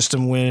education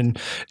system when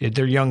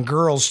they're young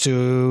girls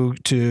to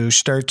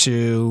start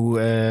to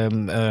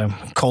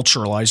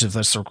culturalize, if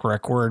that's the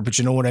correct word? But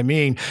you know what I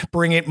mean.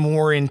 Bring it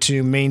more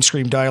into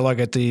mainstream dialogue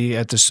at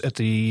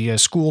the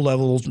school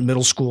level,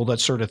 middle school,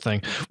 that sort of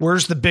thing.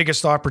 Where's the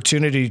biggest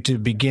opportunity to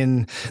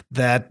begin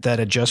that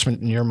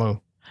adjustment in your move?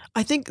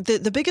 I think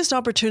the biggest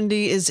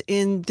opportunity is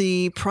in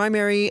the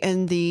primary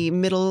and the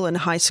middle and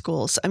high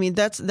schools. I mean,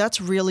 that's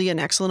really an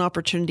excellent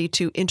opportunity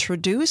to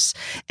introduce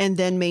and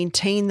then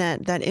maintain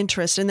that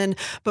interest. And then,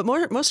 but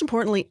most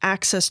importantly,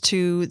 access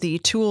to the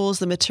tools,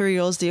 the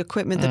materials, the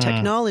equipment, the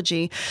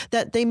technology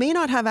that they may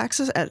not have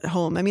access at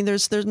home. I mean,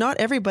 there's not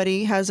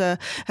everybody has a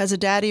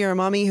daddy or a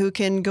mommy who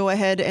can go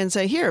ahead and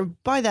say, here,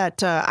 buy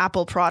that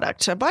Apple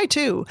product, buy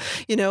two,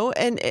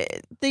 and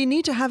they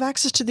need to have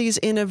access to these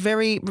in a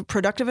very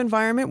productive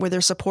environment where they're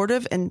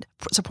supported and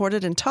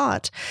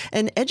taught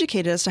and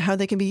educated as to how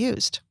they can be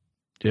used.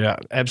 Yeah,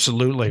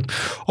 absolutely.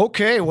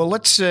 Okay, well,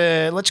 let's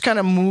kind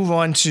of move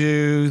on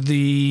to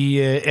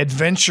the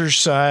adventure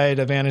side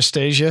of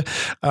Anastasia.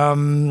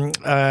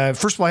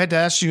 First of all, I had to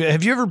ask you: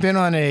 have you ever been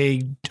on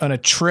a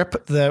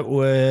trip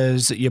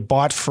that you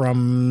bought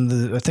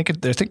from I think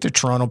they're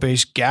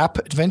Toronto-based Gap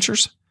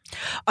Adventures?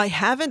 I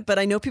haven't, but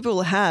I know people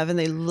who have, and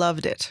they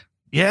loved it.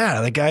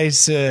 Yeah, the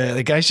guy's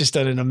just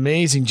done an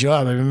amazing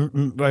job. I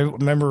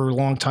remember a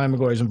long time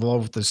ago I was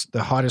involved with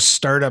the hottest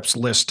startups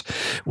list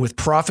with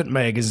Profit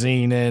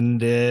Magazine,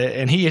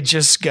 and he had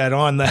just got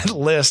on that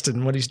list,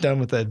 and what he's done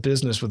with that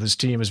business with his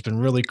team has been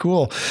really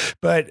cool.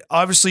 But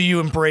obviously,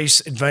 you embrace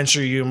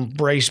adventure, you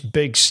embrace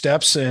big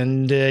steps,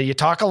 and you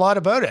talk a lot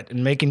about it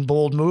and making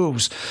bold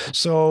moves.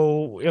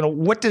 So,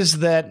 what does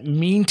that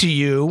mean to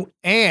you,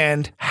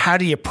 and how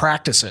do you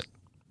practice it?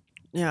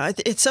 Yeah,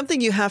 it's something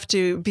you have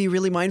to be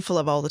really mindful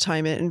of all the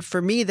time. And for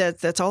me,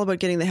 that's all about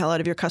getting the hell out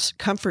of your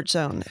comfort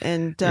zone.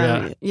 And,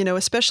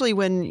 especially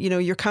when,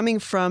 you're coming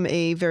from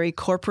a very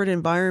corporate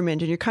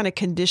environment and you're kind of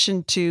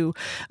conditioned to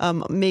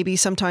maybe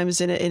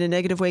sometimes in a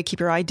negative way, keep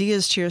your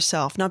ideas to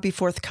yourself, not be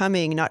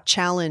forthcoming, not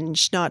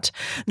challenge, not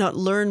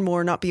learn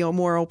more, not be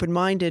more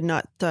open-minded,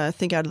 not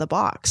think out of the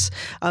box.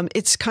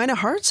 It's kind of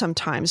hard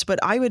sometimes, but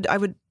I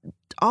would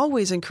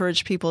always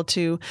encourage people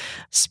to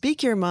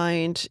speak your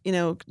mind,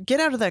 get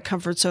out of that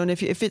comfort zone.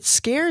 If it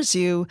scares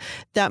you,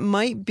 that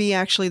might be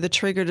actually the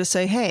trigger to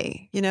say,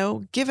 hey,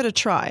 give it a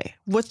try.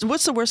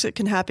 What's the worst that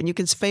can happen? You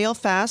can fail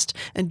fast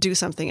and do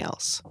something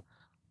else.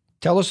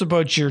 Tell us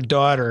about your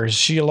daughter. Is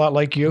she a lot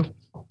like you?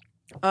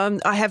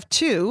 I have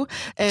two,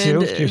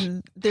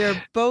 and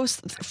they're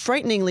both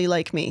frighteningly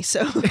like me.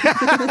 So,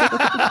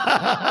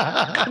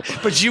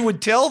 but you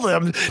would tell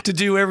them to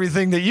do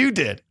everything that you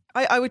did.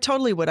 I would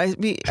totally would.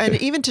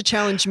 And even to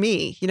challenge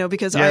me,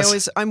 because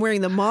Yes. I'm wearing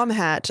the mom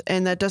hat,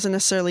 and that doesn't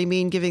necessarily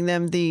mean giving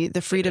them the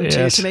freedom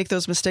to make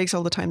those mistakes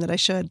all the time that I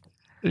should.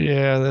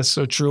 Yeah, that's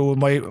so true.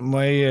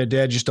 My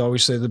dad used to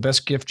always say the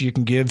best gift you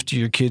can give to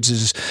your kids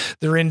is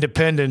their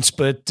independence.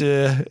 But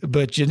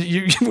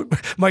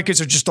my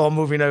kids are just all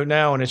moving out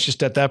now, and it's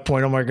just at that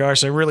point, oh my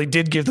gosh, I really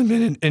did give them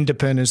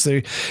independence.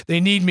 They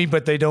need me,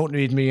 but they don't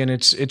need me, and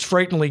it's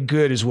frighteningly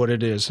good, is what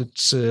it is.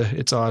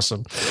 It's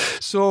awesome.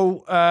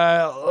 So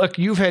look,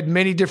 you've had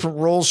many different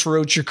roles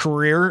throughout your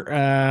career.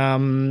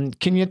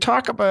 Can you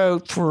talk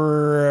about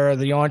for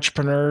the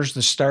entrepreneurs,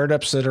 the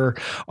startups that are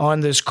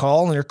on this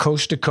call and they're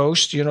coast to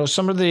coast?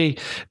 Some of the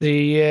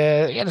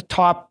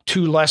top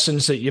 2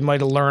 lessons that you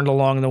might have learned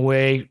along the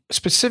way,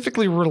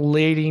 specifically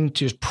relating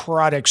to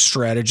product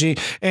strategy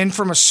and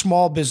from a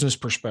small business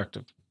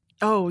perspective.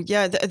 Oh,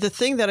 yeah. The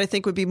thing that I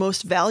think would be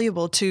most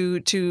valuable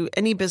to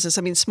any business,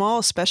 I mean, small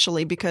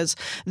especially, because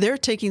they're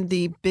taking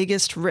the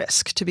biggest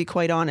risk, to be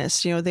quite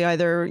honest. They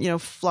either,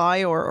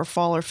 fly or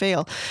fall or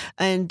fail.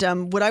 And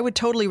what I would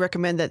totally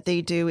recommend that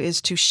they do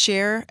is to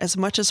share as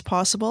much as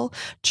possible,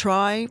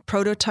 try,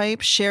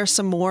 prototype, share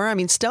some more. I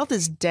mean, stealth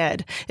is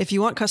dead. If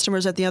you want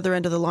customers at the other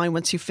end of the line,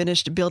 once you've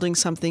finished building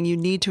something, you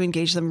need to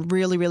engage them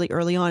really, really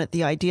early on at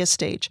the idea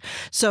stage.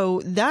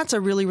 So that's a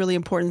really, really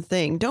important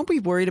thing. Don't be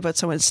worried about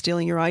someone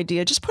stealing your idea.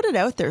 Just put it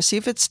out there, see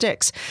if it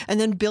sticks, and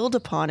then build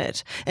upon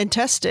it and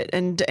test it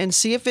and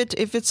see if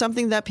it's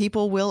something that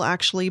people will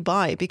actually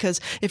buy.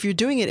 Because if you're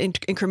doing it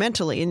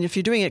incrementally, and if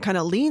you're doing it kind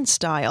of lean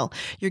style,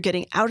 you're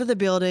getting out of the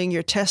building,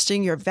 you're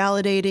testing, you're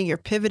validating, you're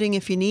pivoting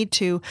if you need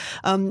to,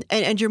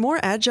 and you're more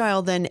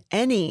agile than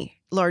any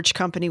large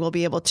company will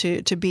be able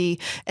to be.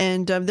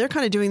 And they're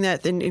kind of doing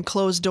that in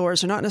closed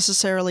doors. They're not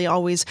necessarily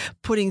always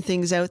putting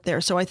things out there.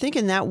 So I think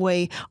in that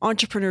way,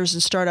 entrepreneurs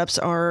and startups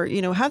are,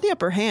 have the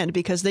upper hand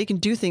because they can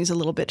do things a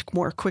little bit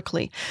more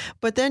quickly.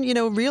 But then,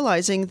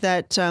 realizing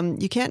that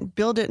you can't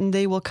build it and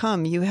they will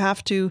come. You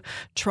have to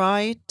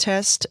try,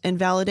 test, and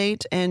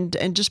validate and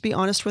just be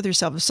honest with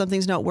yourself. If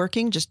something's not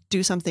working, just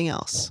do something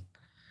else.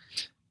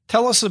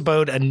 Tell us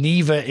about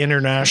Aniva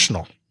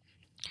International.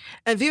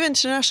 And Viva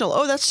International.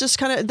 Oh, that's just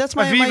kind of, that's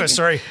my... Viva,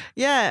 sorry.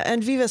 Yeah,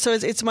 and Viva. So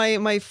it's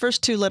my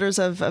first 2 letters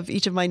of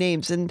each of my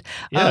names. And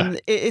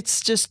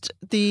it's just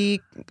the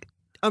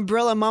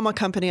umbrella mama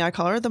company, I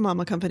call her the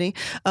mama company,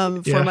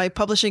 for my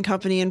publishing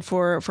company and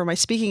for my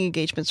speaking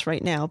engagements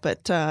right now.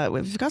 But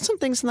we've got some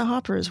things in the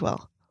hopper as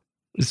well.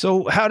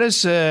 So how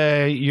does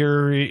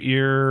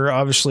you're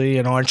obviously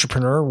an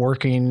entrepreneur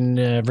working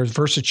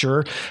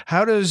Versature.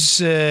 How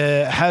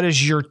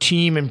does your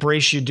team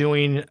embrace you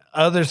doing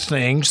other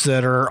things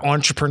that are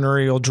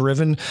entrepreneurial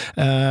driven,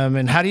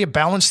 and how do you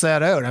balance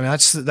that out? I mean,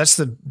 that's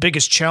the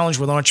biggest challenge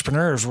with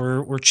entrepreneurs.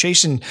 We're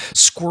chasing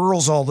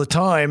squirrels all the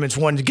time. It's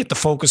one to get the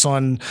focus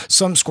on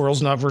some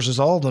squirrels, not versus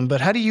all of them. But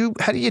how do you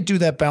do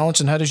that balance,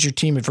 and how does your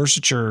team at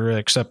Versature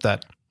accept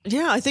that?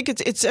 Yeah, I think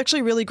it's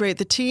actually really great.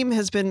 The team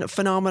has been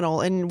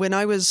phenomenal. And when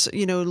I was,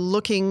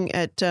 looking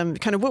at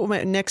kind of what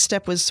my next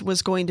step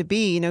was going to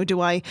be, do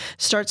I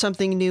start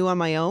something new on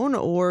my own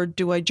or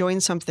do I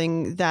join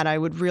something that I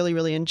would really,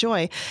 really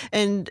enjoy?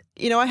 And,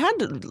 I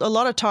had a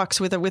lot of talks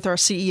with our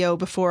CEO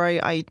before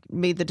I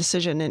made the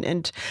decision.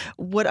 And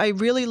what I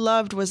really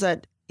loved was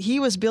that he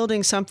was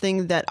building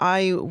something that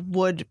I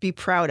would be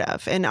proud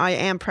of, and I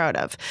am proud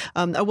of.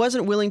 I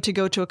wasn't willing to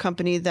go to a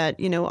company that,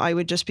 I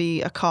would just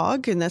be a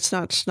cog, and that's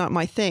not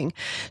my thing.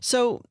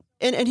 So,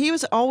 and he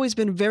was always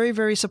been very,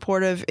 very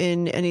supportive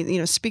in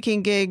any,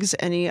 speaking gigs,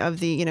 any of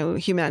the,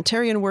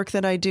 humanitarian work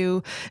that I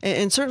do,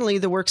 and certainly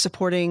the work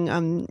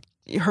supporting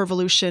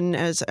Hervolution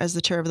as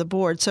the chair of the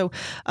board. So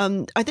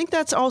I think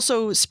that's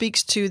also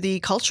speaks to the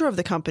culture of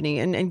the company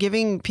and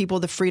giving people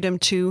the freedom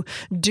to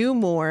do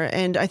more.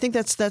 And I think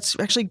that's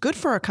actually good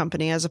for our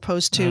company as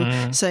opposed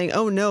to saying,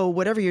 oh no,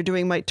 whatever you're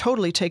doing might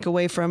totally take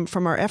away from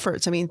our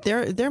efforts. I mean,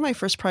 they're my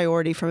first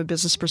priority from a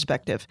business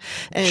perspective.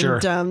 And sure.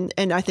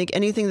 And I think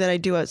anything that I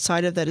do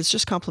outside of that is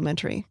just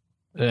complimentary.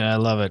 Yeah, I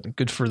love it.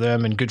 Good for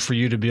them and good for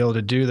you to be able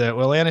to do that.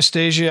 Well,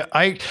 Anastasia,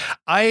 I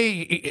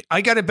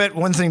got to bet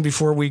one thing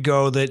before we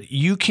go that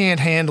you can't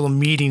handle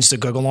meetings that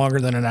go longer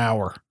than an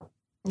hour.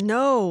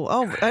 No.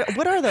 Oh,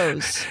 what are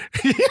those?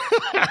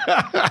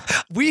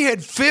 We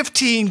had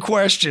 15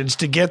 questions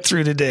to get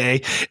through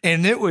today,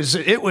 and it was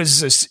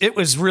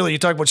really, you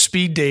talk about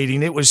speed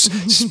dating. It was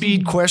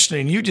speed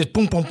questioning. You just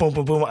boom, boom, boom,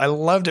 boom, boom. I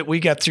loved it. We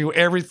got through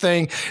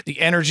everything. The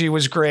energy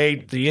was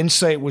great. The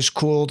insight was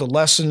cool. The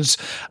lessons.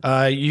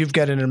 You've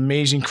got an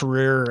amazing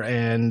career,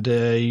 and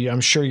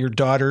I'm sure your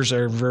daughters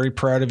are very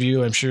proud of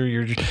you. I'm sure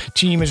your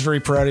team is very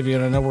proud of you,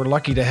 and I know we're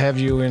lucky to have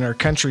you in our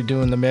country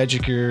doing the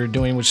magic you're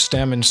doing with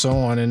STEM and so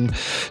on. And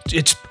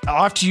it's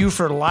off to you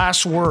for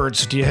last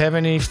words. Do you have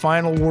any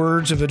final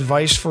words of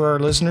advice for our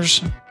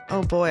listeners?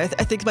 Oh boy, I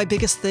think my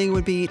biggest thing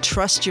would be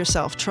trust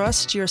yourself.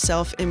 Trust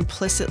yourself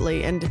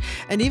implicitly. And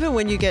even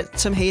when you get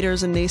some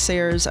haters and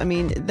naysayers, I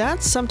mean,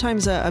 that's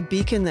sometimes a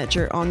beacon that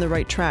you're on the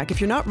right track. If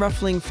you're not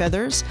ruffling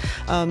feathers,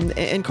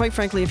 and quite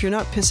frankly, if you're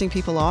not pissing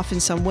people off in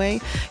some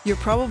way, you're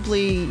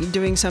probably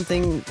doing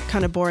something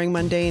kind of boring,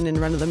 mundane, and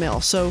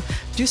run-of-the-mill. So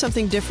do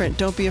something different.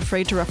 Don't be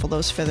afraid to ruffle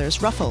those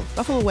feathers. Ruffle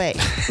away.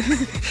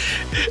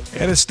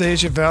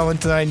 Anastasia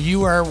Valentine,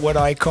 you are what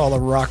I call a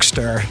rock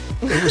star.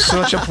 It was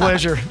such a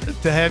pleasure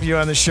to have you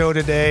on the show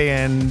today,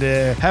 and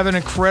have an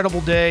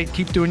incredible day.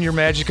 Keep doing your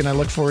magic, and I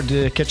look forward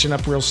to catching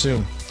up real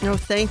soon. Oh,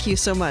 thank you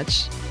so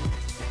much.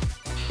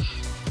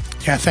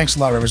 Yeah, thanks a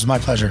lot, Rivers. My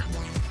pleasure.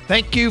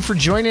 Thank you for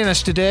joining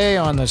us today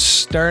on the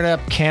Startup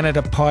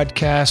Canada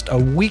podcast, a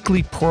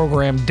weekly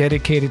program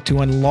dedicated to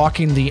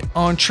unlocking the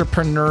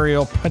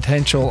entrepreneurial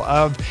potential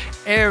of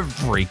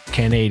every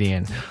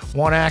Canadian.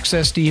 Want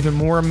access to even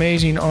more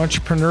amazing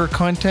entrepreneur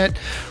content?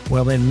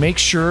 Well, then make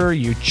sure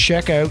you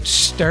check out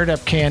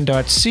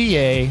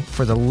startupcan.ca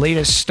for the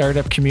latest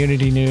startup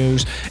community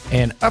news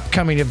and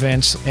upcoming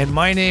events. And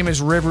my name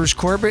is Rivers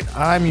Corbett.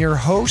 I'm your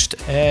host.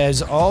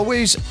 As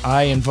always,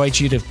 I invite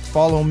you to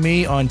follow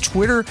me on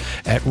Twitter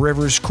at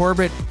Rivers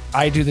Corbett.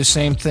 I do the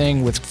same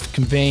thing with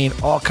conveying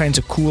all kinds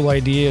of cool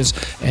ideas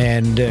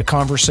and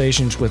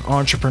conversations with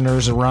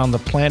entrepreneurs around the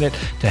planet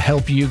to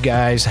help you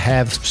guys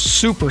have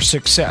super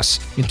success.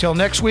 Until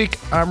next week,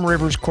 I'm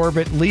Rivers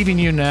Corbett, leaving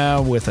you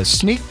now with a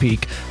sneak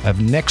peek of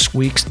next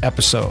week's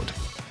episode.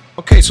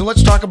 Okay, so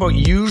let's talk about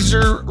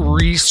user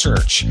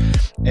research.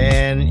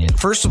 And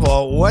first of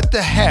all, what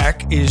the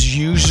heck is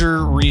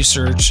user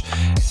research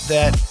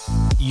that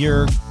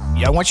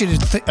I want you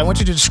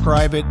to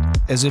describe it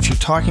as if you're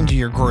talking to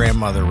your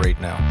grandmother right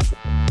now.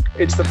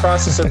 It's the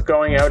process of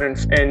going out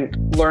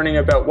and learning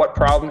about what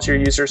problems your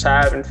users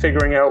have and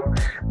figuring out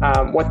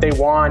what they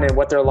want and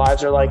what their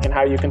lives are like and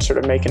how you can sort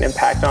of make an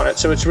impact on it.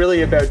 So it's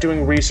really about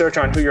doing research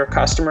on who your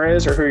customer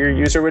is or who your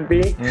user would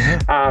be,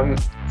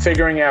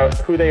 figuring out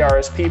who they are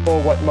as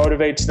people, what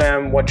motivates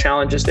them, what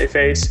challenges they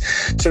face,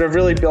 sort of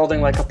really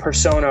building like a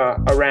persona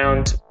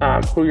around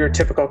who your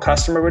typical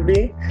customer would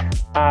be,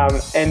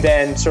 and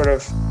then sort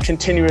of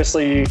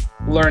continuously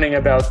learning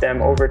about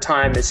them over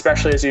time,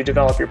 especially as you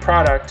develop your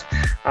product.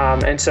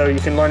 And so you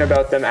can learn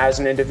about them as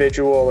an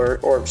individual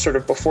or sort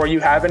of before you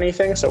have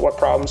anything. So what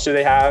problems do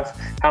they have?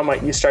 How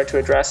might you start to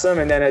address them?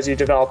 And then as you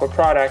develop a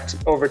product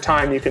over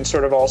time, you can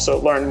sort of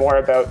also learn more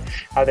about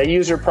how they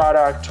use your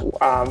product,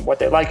 what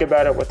they like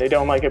about it, what they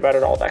don't like about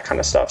it, all that kind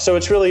of stuff. So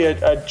it's really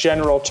a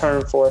general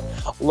term for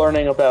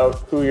learning about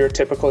who your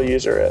typical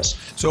user is.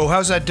 So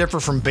how's that differ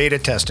from beta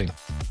testing?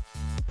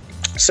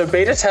 So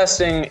beta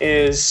testing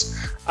is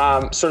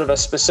sort of a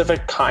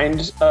specific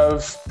kind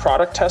of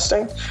product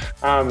testing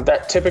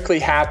that typically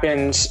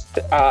happens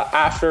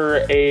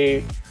after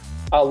a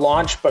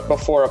launch, but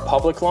before a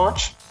public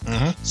launch.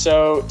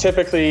 So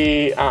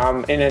typically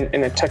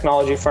in a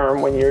technology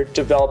firm, when you're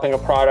developing a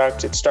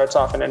product, it starts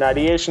off in an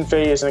ideation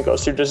phase and it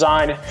goes through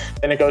design,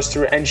 then it goes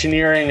through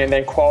engineering and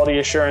then quality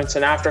assurance.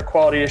 And after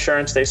quality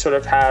assurance, they sort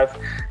of have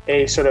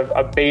a sort of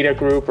a beta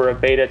group or a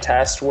beta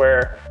test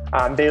where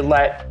they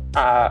let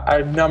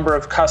a number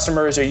of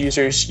customers or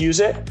users use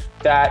it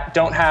that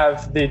don't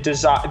have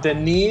the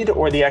need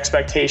or the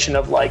expectation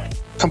of like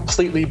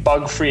completely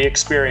bug-free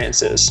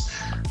experiences.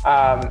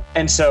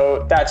 And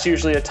so that's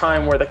usually a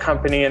time where the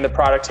company and the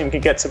product team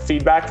can get some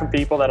feedback from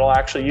people that'll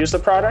actually use the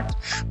product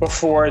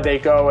before they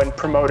go and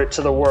promote it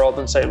to the world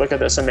and say, look at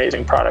this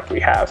amazing product we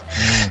have.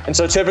 And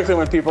so typically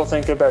when people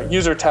think about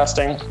user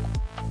testing,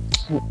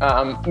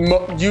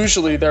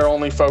 usually they're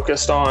only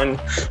focused on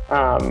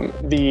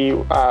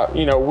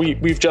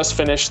we've just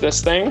finished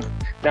this thing.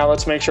 Now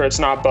let's make sure it's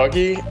not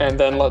buggy and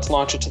then let's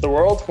launch it to the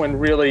world, when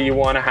really you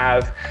want to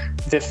have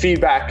the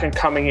feedback and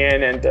coming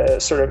in and the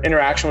sort of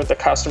interaction with the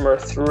customer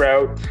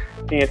throughout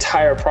the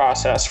entire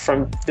process,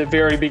 from the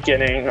very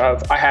beginning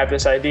of I have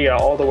this idea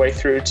all the way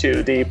through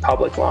to the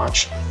public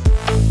launch.